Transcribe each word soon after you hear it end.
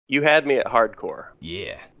You had me at hardcore.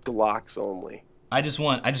 Yeah. Glocks only. I just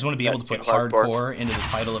want to be able to put hardcore into the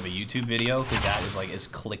title of a YouTube video because that is like as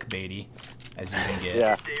clickbaity as you can get.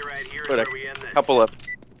 Yeah. Put a couple of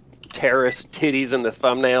terrorist titties in the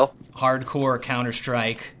thumbnail. Hardcore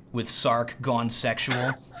Counter-Strike with Sark gone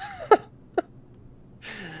sexual.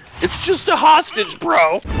 It's just a hostage,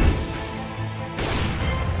 bro.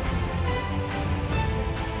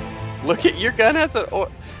 Look at your gun has a.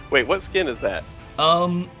 Wait, what skin is that?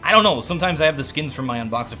 I don't know. Sometimes I have the skins from my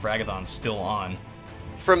Unbox a Fragathon still on.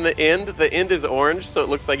 From the end is orange, so it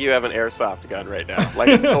looks like you have an airsoft gun right now, like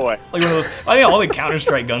a toy. Like one of those. I think all the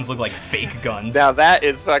Counter-Strike guns look like fake guns. Now that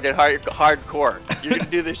is fucking hardcore. You're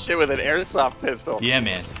gonna do this shit with an airsoft pistol. Yeah,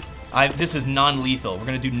 man. This is non-lethal. We're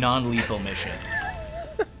gonna do non-lethal mission.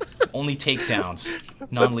 Only takedowns.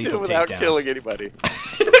 Non-lethal takedowns. Without killing anybody.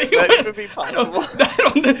 That even be possible.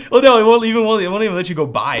 Well, no, it won't even let you go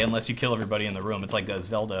by unless you kill everybody in the room. It's like a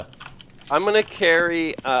Zelda. I'm gonna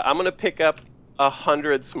carry. I'm gonna pick up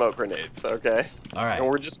 100 smoke grenades. Okay. All right. And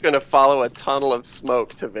we're just gonna follow a tunnel of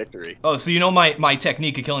smoke to victory. Oh, so you know my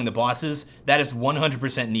technique of killing the bosses? That is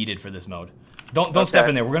 100% needed for this mode. Don't step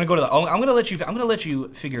in there. We're gonna go to the. Oh, I'm gonna let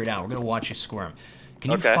you figure it out. We're gonna watch you squirm.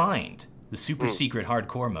 Can you find the super secret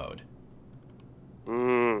hardcore mode?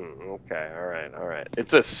 Okay. All right.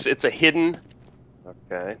 It's a hidden.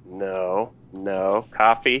 Okay. No.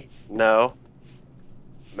 Coffee. No.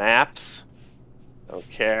 Maps. Don't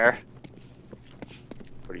care.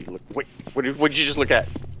 What do you look? Wait. What did you just look at?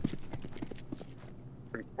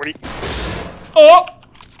 What do you? Oh!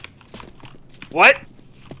 What?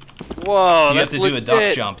 Whoa! You have to do a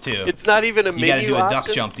duck jump too. It's not even a menu option. You gotta do a duck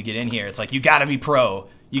jump to get in here. It's like you gotta be pro.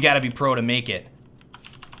 You gotta be pro to make it.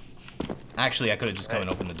 Actually, I could have just come and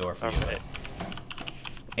opened the door for you. Right.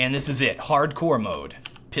 And this is it. Hardcore mode.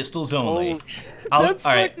 Pistols only.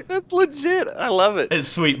 That's legit. I love it. It's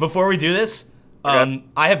sweet. Before we do this, I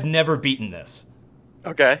have never beaten this.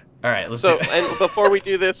 Okay. All right, let's do it. And before we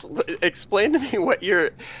do this, explain to me what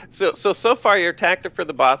your so far your tactic for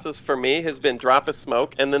the bosses for me has been drop a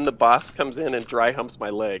smoke and then the boss comes in and dry humps my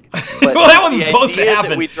leg. But well, that wasn't supposed to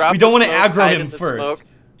happen. We don't want to aggro him first. Smoke,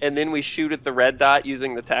 and then we shoot at the red dot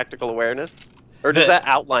using the tactical awareness? Or does that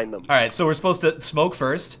outline them? All right, so we're supposed to smoke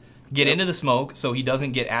first, get into the smoke so he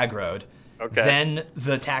doesn't get aggroed. Okay. Then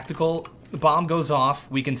the tactical bomb goes off.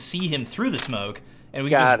 We can see him through the smoke, and we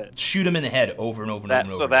can just shoot him in the head over and over and over.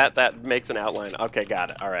 So that makes an outline. Okay, got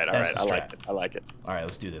it. All right. I like it. All right,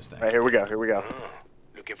 let's do this thing. All right, here we go.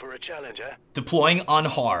 Looking for a challenge, huh? Deploying on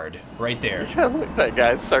hard, right there. That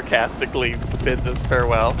guy sarcastically bids us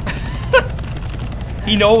farewell.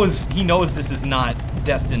 He knows this is not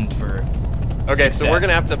destined for success. So we're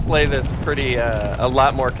gonna have to play this pretty a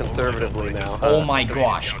lot more conservatively now. Oh my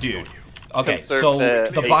gosh, dude. Okay, so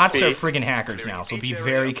the bots are friggin' hackers now, so be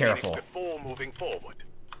very careful.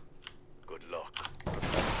 Good luck.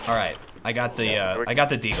 All right, I got the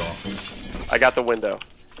deagle. I got the window.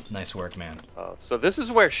 Nice work, man. So this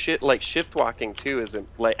is where shift walking too is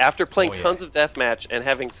like after playing tons of deathmatch and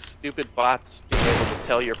having stupid bots being able to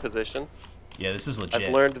tell your position. Yeah, this is legit.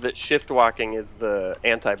 I've learned that shift walking is the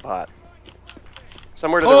anti-bot.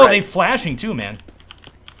 Somewhere to the right. Oh, they flashing too, man.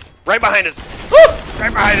 Right behind us.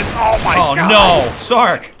 Right behind us. Oh my god. Oh no,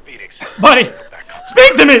 Sark. Buddy,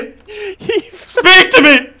 speak to me. Speak to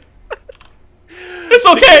me. It's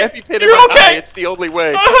okay. You're okay. It's the only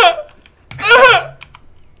way.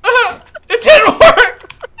 It didn't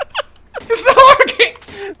work. It's not working.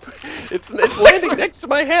 It's landing next to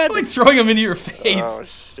my head. Like throwing them into your face. Oh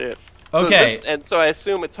shit. Okay. So I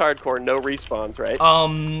assume it's hardcore, no respawns, right?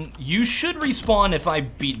 You should respawn if I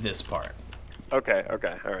beat this part. Okay, all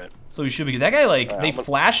right. So we should be. That guy they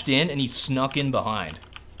flashed in and he snuck in behind.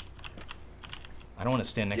 I don't want to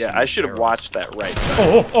stand next to him. Yeah, I should have watched that right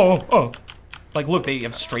side. Oh. Like look, they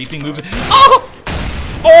have strafing moves.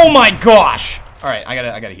 Oh my gosh. All right, I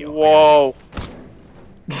gotta heal. Whoa.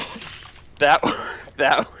 that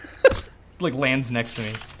like lands next to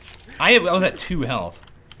me. I was at 2 health.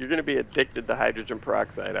 You're gonna be addicted to hydrogen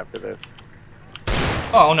peroxide after this.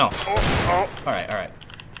 Oh no. All right.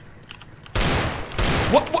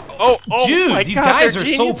 What? Oh, dude, these guys are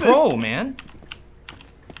so pro, man.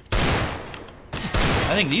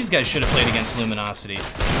 I think these guys should have played against Luminosity.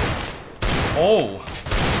 Oh,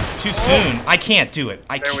 too soon. I can't do it.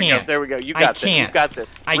 I can't. There we go. You got this. You got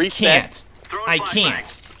this. I can't. I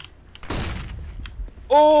can't.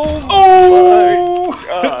 Oh!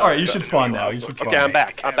 All right, you should spawn now. You should spawn. Okay, I'm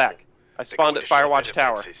back. I spawned at Firewatch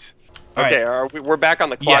Tower. Okay, we're back on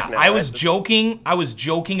the clock now. I was joking. I was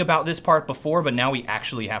joking about this part before, but now we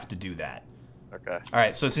actually have to do that. Okay. All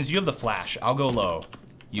right, so since you have the flash, I'll go low.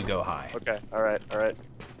 You go high. Okay. All right. All right.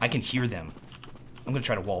 I can hear them. I'm gonna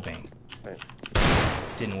try to wall bang. Okay.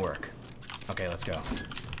 Didn't work. Okay, let's go.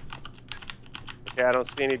 Okay, I don't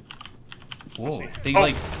see any. Whoa. They Oh,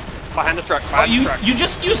 like. behind the truck. Behind the truck. You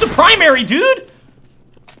just used the primary, dude.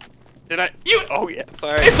 Did I? You. Oh yeah.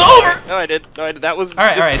 Sorry. It's over. No, I did. No, I did. That was All right.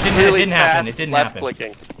 just All right. It didn't. really It didn't happen. fast It didn't left happen.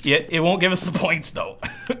 clicking. Yeah. It won't give us the points though.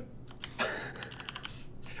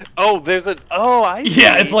 Oh, there's a. Oh, I see.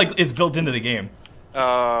 Yeah. It's like it's built into the game.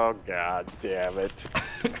 Oh god damn it.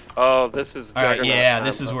 Oh, this is. All right. Juggernaut Yeah. combo.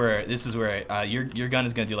 This is where your gun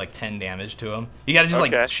is gonna do like 10 damage to him. You gotta just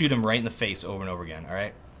Okay. like shoot him right in the face over and over again. All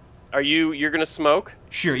right. Are you're gonna smoke?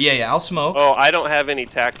 Sure. Yeah. Yeah. I'll smoke. Oh, I don't have any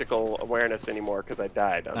tactical awareness anymore because I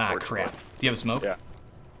died. Ah, Unfortunately. crap. Do you have a smoke? Yeah.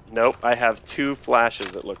 Nope. I have 2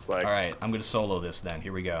 flashes. It looks like. All right. I'm gonna solo this then.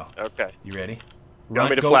 Here we go. Okay. You ready? You want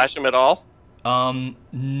me to flash him at all?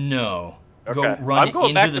 No. Okay. Go run I'm going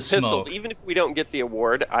into back the to pistols. smoke. Even if we don't get the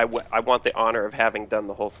award, I want the honor of having done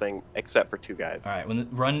the whole thing, except for 2 guys. All right.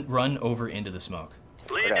 Run over into the smoke.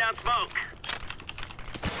 Lay Okay. down smoke.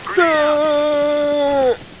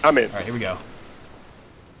 I'm in. All right. Here we go.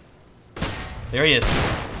 There he is.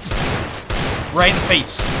 Right in the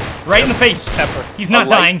face. Right in the face. Pepper. He's not A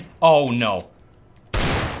light. dying. Oh no.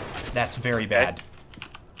 That's very bad.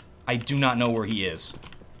 I do not know where he is.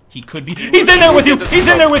 He could be. He's in there with you. He's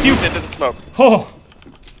in there with you. Into the smoke. Oh.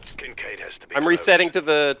 Kincaid has to be I'm close. resetting to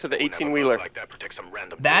the Never 18 wheeler. like that protects some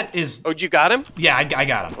random That bull. is. Oh, you got him? Yeah, I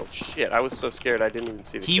got him. Oh shit! I was so scared I didn't even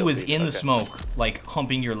see the. He kill was feed. in the Okay. smoke, like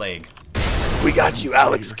humping your leg. We got you,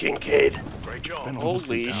 Alex Kincaid. Great job.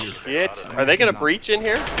 Holy shit! Are they gonna breach in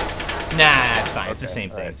here? Nah, it's fine. It's the same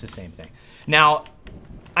thing. alright. It's the same thing. Now,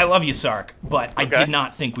 I love you, Sark, but I Okay. did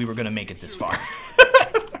not think we were gonna make it this far.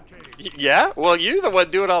 Yeah. Well, you're the one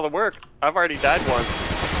doing all the work. I've already died once.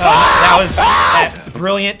 That was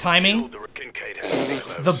brilliant timing. Kincaid has to be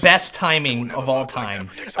close. The best timing of all time.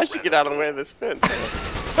 I should get out of the way of this fence.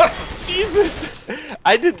 Jesus!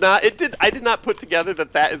 I did not. I did not put together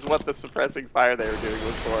that is what the suppressing fire they were doing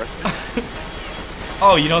was for.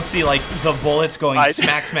 Oh, you don't see like the bullets going I-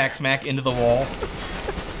 smack, smack, smack into the wall.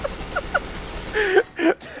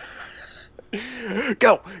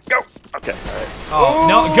 Go! Go! Okay. All right. Oh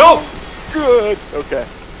no, go! Good. Okay.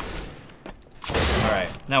 All right,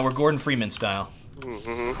 now we're Gordon Freeman style.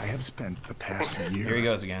 I have spent the past year Here he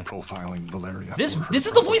goes again. profiling Valeria. This for her is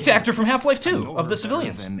the voice crimes. actor from Half-Life I 2 know of her the better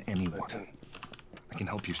civilians. Than anyone. I can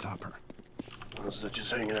help you stop her. I was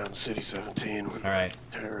just hanging out in City 17 when All right,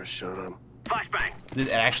 terrorists showed up.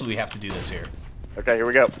 Flashbang. actually we have to do this here. Okay, here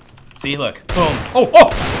we go. See, look, boom. Oh, oh!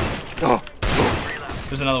 Oh,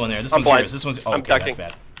 There's another one there. This I'm one's blind. yours. This one's. Oh, I'm okay, ducking.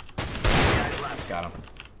 that's bad. Got him.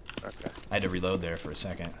 okay. I had to reload there for a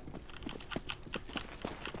second.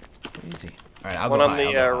 Easy. All right, I'll One go on high, I'll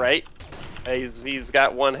the go high. right. He's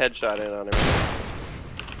got 1 headshot in on him.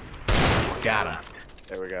 Got him.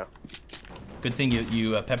 There we go. Good thing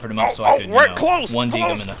you peppered him up so Oh, I could we're close, one dig him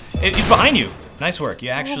close. in the. He's behind you. Nice work. You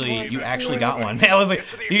actually got one. Man, I was like,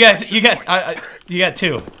 you got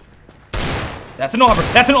 2. That's an offer.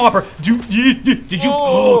 That's an offer. Did you?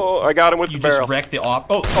 Oh, I got him with You the barrel. just wrecked the op.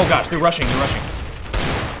 Oh gosh, they're rushing. They're rushing.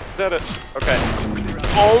 Is that it? Okay.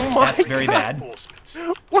 Oh my That's very God. bad.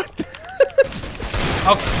 What?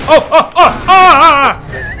 Okay. Oh.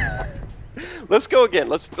 Let's go again.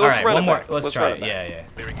 Let's All right, run one it more. back. Let's run try it. back.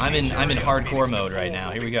 Yeah. I'm in hardcore mode right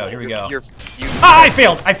now. Here we go. Here we go. You I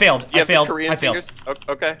failed. I failed. you I have failed. the Korean I failed. fingers?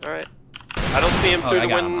 Okay, all right. I don't see him Oh, through I the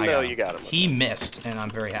got him. window. I got him. You got him. He missed, and I'm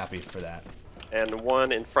very happy for that. And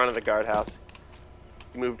 1 in front of the guardhouse.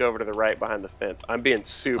 He moved over to the right behind the fence. I'm being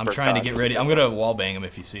super I'm trying to get cautious. ready. I'm gonna wall bang him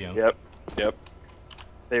if you see him. Yep.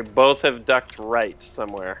 They both have ducked right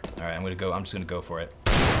somewhere. All right, I'm gonna go. I'm just gonna go for it.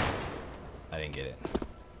 I didn't get it.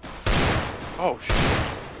 Oh shit.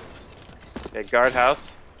 Okay,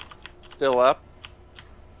 guardhouse. Still up.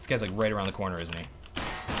 This guy's like right around the corner, isn't he?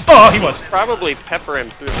 Oh, he was. Probably pepper him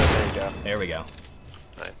through the. There you go. There we go.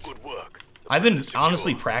 Nice. Good work. I've been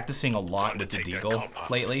honestly practicing a lot with the Deagle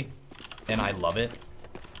lately, and I love it.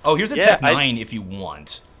 Oh, here's a Yeah, Tech 9 if you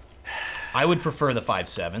want. I would prefer the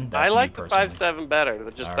 5.7. That's I me like the personally. 5.7 better.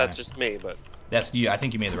 But All that's right. just me, but. That's you. I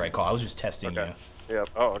think you made the right call. I was just testing Okay. you. Yep.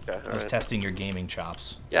 Oh, okay. I was testing your gaming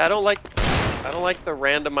chops. Yeah, I don't like the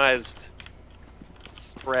randomized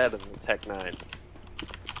spread of the Tech 9.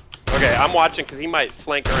 Okay, I'm watching because he might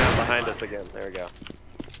flank around behind us again. There we go.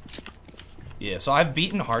 Yeah, so I've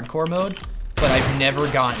beaten hardcore mode, but I've never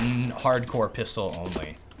gotten hardcore pistol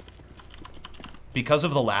only. Because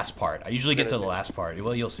of the last part. I usually get to the last part.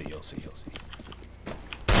 Well, you'll see.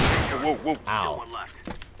 Whoa, whoa. Ow. One left.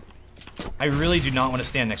 I really do not want to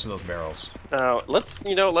stand next to those barrels. Now let's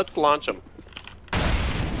launch them.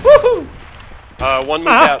 Woohoo! One move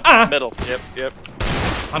out. Middle. Yep.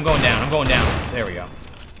 I'm going down. I'm going down. There we go.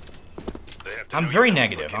 They have to I'm know very you're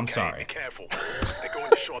negative. working, I'm gang. sorry. Be careful. They're going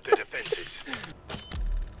to short their defenses.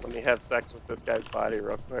 Let me have sex with this guy's body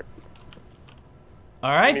real quick. All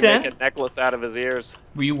Let right me then. make a necklace out of his ears.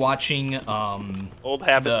 Were you watching Old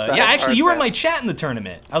habits. yeah, actually, you were in my chat in the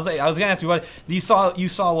tournament. I was gonna ask you what you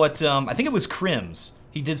saw what I think it was Crims.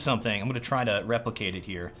 He did something. I'm gonna try to replicate it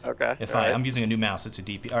here. Okay. If I'm using a new mouse, it's a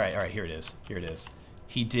DP. All right, here it is.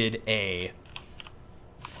 He did a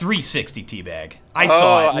 360 teabag. I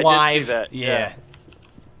saw it live. I did see that. Yeah.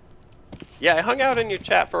 Yeah, I hung out in your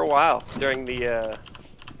chat for a while during the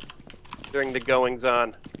goings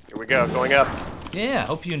on. Here we go, going up. Yeah,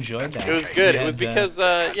 hope you enjoyed that. It was good. You It was had, because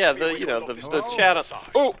the chat.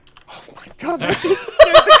 Oh my God! That dude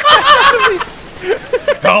scared the crap out of me.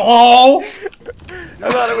 Hello.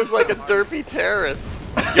 I thought it was like a derpy terrorist.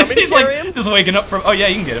 You want me to He's carry like him? just waking up from. Oh yeah,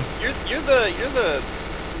 you can get him. You're the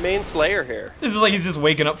main slayer here. This is like he's just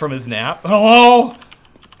waking up from his nap. Hello.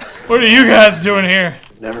 What are you guys doing here?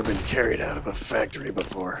 Never been carried out of a factory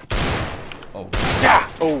before. Oh. Yeah.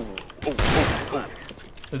 Oh.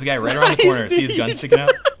 There's a guy right around the corner. See his gun sticking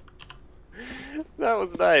out? That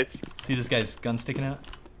was nice. See this guy's gun sticking out?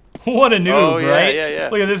 What a noob, Oh, yeah, right? yeah.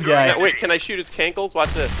 Look at this guy. Now, wait, can I shoot his cankles?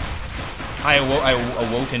 Watch this. I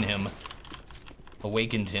awoken him.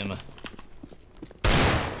 Awakened him.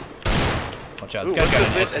 Watch out, this guy's got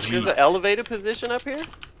an SG. Is an elevated position up here?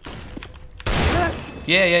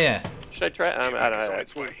 Yeah. Should I try? I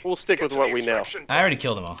don't know. We'll stick with what we know. I already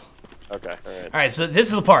killed them all. Okay, alright. Alright, so this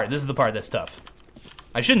is the part. This is the part that's tough.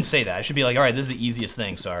 I shouldn't say that. I should be like, alright, this is the easiest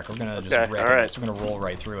thing, Sark. We're gonna just wreck this. We're gonna roll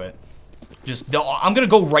right through it. I'm gonna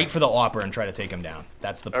go right for the Opera and try to take him down.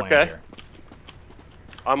 That's the plan here.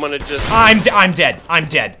 I'm gonna just... I'm dead. I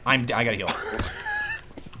gotta heal.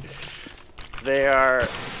 They are...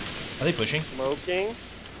 Are they pushing? Smoking.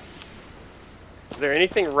 Is there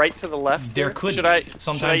anything right to the left There here? could Should be. I,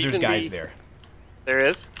 Sometimes should I there's even guys be... there. There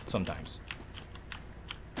is? Sometimes.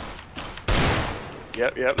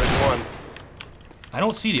 Yep, there's one. I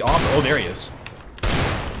don't see the Opera. Oh, there he is.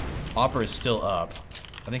 Opera is still up.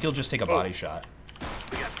 I think he'll just take a body shot.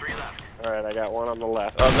 We got 3 left. Alright, I got one on the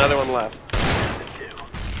left. Oh, another one left.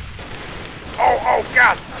 Oh,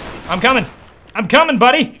 God! I'm coming,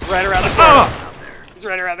 buddy! He's right around the corner. He's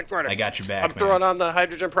right around the corner. I got your back, I'm throwing on the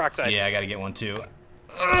hydrogen peroxide. Yeah, I gotta get one too.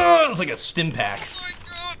 It's like a stim pack. Oh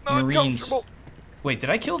my God, Marines. Wait, did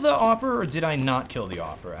I kill the Opera or did I not kill the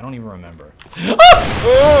Opera? I don't even remember.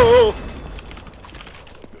 Oh!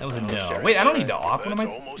 That was a no. Wait, I don't need the Opera.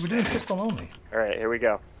 We're doing pistol only. Alright, here we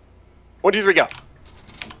go. 1, 2, 3, go.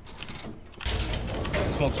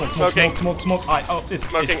 Smoke. It's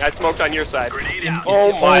Smoking. I smoked on your side.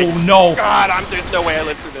 Oh no! God, there's no way I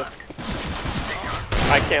lived through this.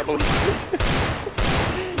 I can't believe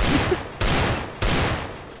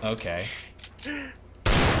it. Okay.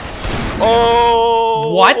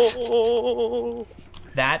 Oh! What?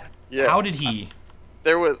 That? Yeah. How did he?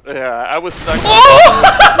 There was. I was stuck.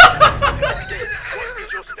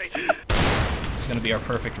 It's gonna be our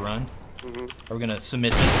perfect run. Mm-hmm. We're gonna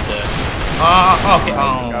submit this to. Okay. Okay.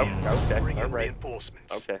 All right.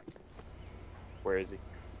 Okay. Where is he?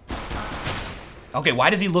 Okay. Why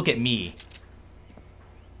does he look at me?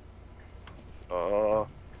 I'm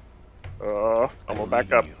gonna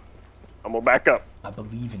back up. I'm gonna back up. I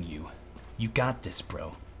believe in you. You got this,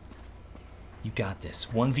 bro. You got this.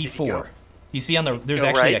 1v4. You see on the there's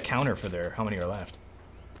actually a counter for there. How many are left?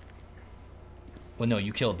 Well, no,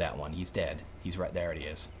 you killed that one. He's dead. He's right there. He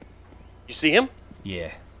is. You see him?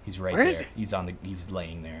 Yeah, he's right Where there. is he? He's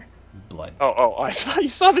laying there. His blood. Oh! I thought you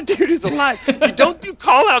saw the dude who's alive. You don't do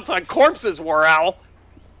call-outs on corpses, WarOwl.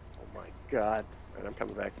 Oh my God! All right, I'm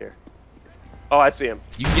coming back here. Oh, I see him.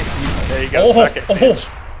 You can get. There you go. Suck it, bitch.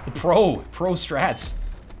 The pro strats.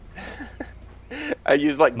 I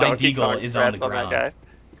use like My Donkey deagle Kong is on strats the on that ground.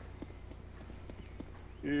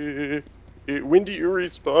 guy. When do you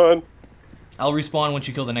respawn? I'll respawn once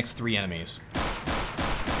you kill the next 3 enemies.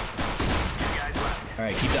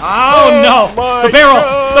 Alright, keep it. Oh no! My The barrel!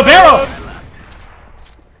 God. The barrel!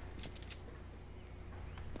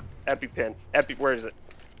 EpiPen. Where is it?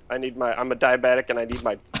 I'm a diabetic and I need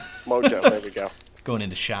my mojo. There we go. Going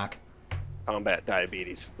into shock. Combat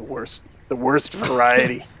diabetes. The worst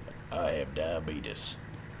variety. I have diabetes.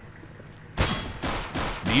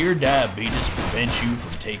 Do your diabetes prevent you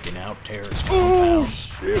from taking out terrorist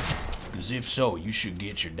compounds? Because if so, you should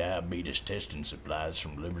get your diabetes testing supplies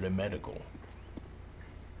from Liberty Medical.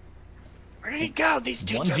 Where did he go? These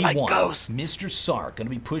dudes are like 1v1. ghosts. Mr. Sark gonna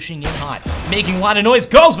be pushing in hot, making a lot of noise,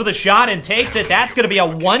 goes for the shot and takes it. That's gonna be a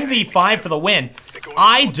 1v5 for the win.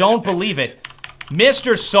 I don't believe it.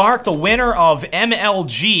 Mr. Sark, the winner of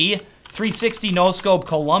MLG 360 No Scope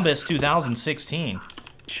Columbus 2016.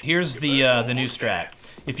 Here's the new strat.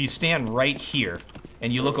 If you stand right here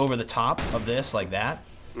and you look over the top of this like that,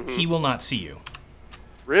 he will not see you.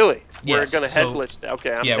 Really? Yes, We're gonna so- head glitch.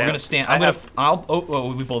 Okay, I'm Yeah, we're down. gonna stand.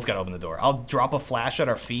 We both gotta open the door. I'll drop a flash at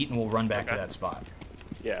our feet and we'll run back to that spot.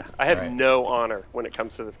 Yeah, I have Alright. no honor when it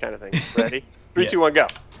comes to this kind of thing. Ready? 3, Yeah. 2, 1, go.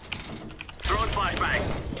 Throwing flashbang.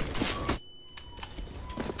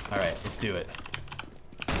 All right, let's do it.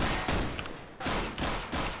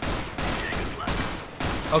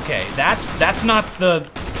 Okay, that's not the.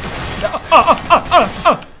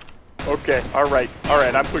 Okay, all right.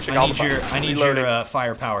 I'm pushing all the buttons. I need Reloading. your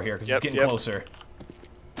firepower here because Yep, it's getting yep. closer.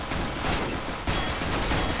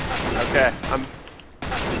 Okay, I'm.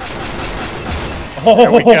 Oh,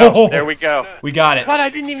 There we go. There we go. We got it. But I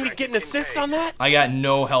didn't even get an assist on that. I got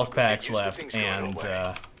no health packs left, and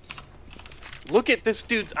Look at this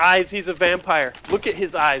dude's eyes. He's a vampire. Look at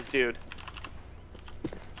his eyes, dude.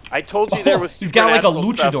 I told you there was. he's got like a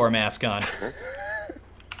supernatural luchador mask on. stuff.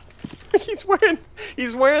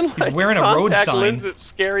 He's wearing like wearing a road contact sign. lenses,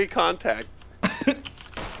 scary contacts. All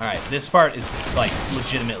right, this part is like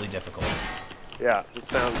legitimately difficult. Yeah, it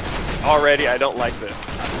sounds already. I don't like this.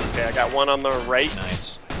 Okay, I got one on the right.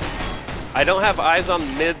 Nice. I don't have eyes on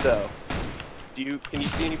mid though. Can you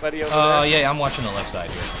see anybody over there? Yeah, I'm watching the left side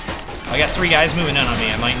here. I got 3 guys moving in on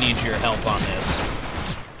me. I might need your help on this.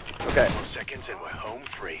 Okay. Seconds and we're home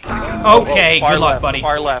free. Okay, Whoa, far good luck, left, buddy.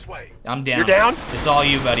 Far left. I'm down. You're down? It's all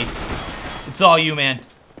you, buddy. It's all you, man.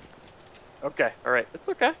 Okay. All right. It's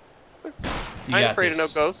okay. It's okay. You I ain't got afraid this.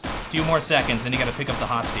 of no ghosts. A few more seconds, and you gotta pick up the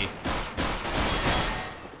hostie.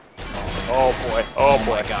 Oh boy. Oh Oh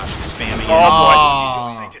boy. my gosh, it's spamming.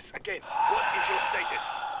 Oh, boy. Status. Again, what is your status?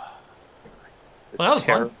 Well, that was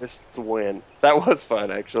fun. Terrorists win. That was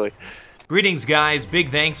fun, actually. Greetings, guys. Big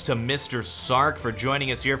thanks to Mr. Sark for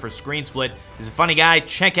joining us here for Screen Split. He's a funny guy.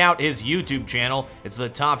 Check out his YouTube channel. It's the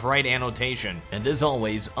top right annotation. And as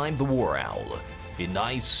always, I'm the WarOwl. Be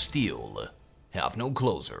nice, steal. Have no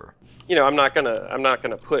closer. You know, I'm not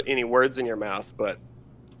gonna put any words in your mouth, but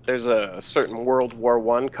there's a certain World War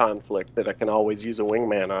I conflict that I can always use a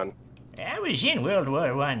wingman on. I was in World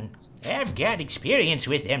War I. I've got experience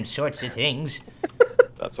with them sorts of things.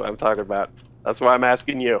 That's what I'm talking about. That's why I'm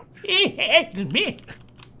asking you.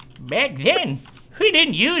 Back then, we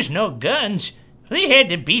didn't use no guns. We had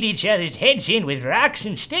to beat each other's heads in with rocks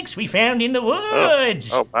and sticks we found in the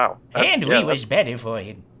woods. Oh wow. And we was better for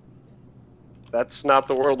it. That's not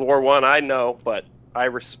the World War I know, but I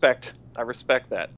respect that.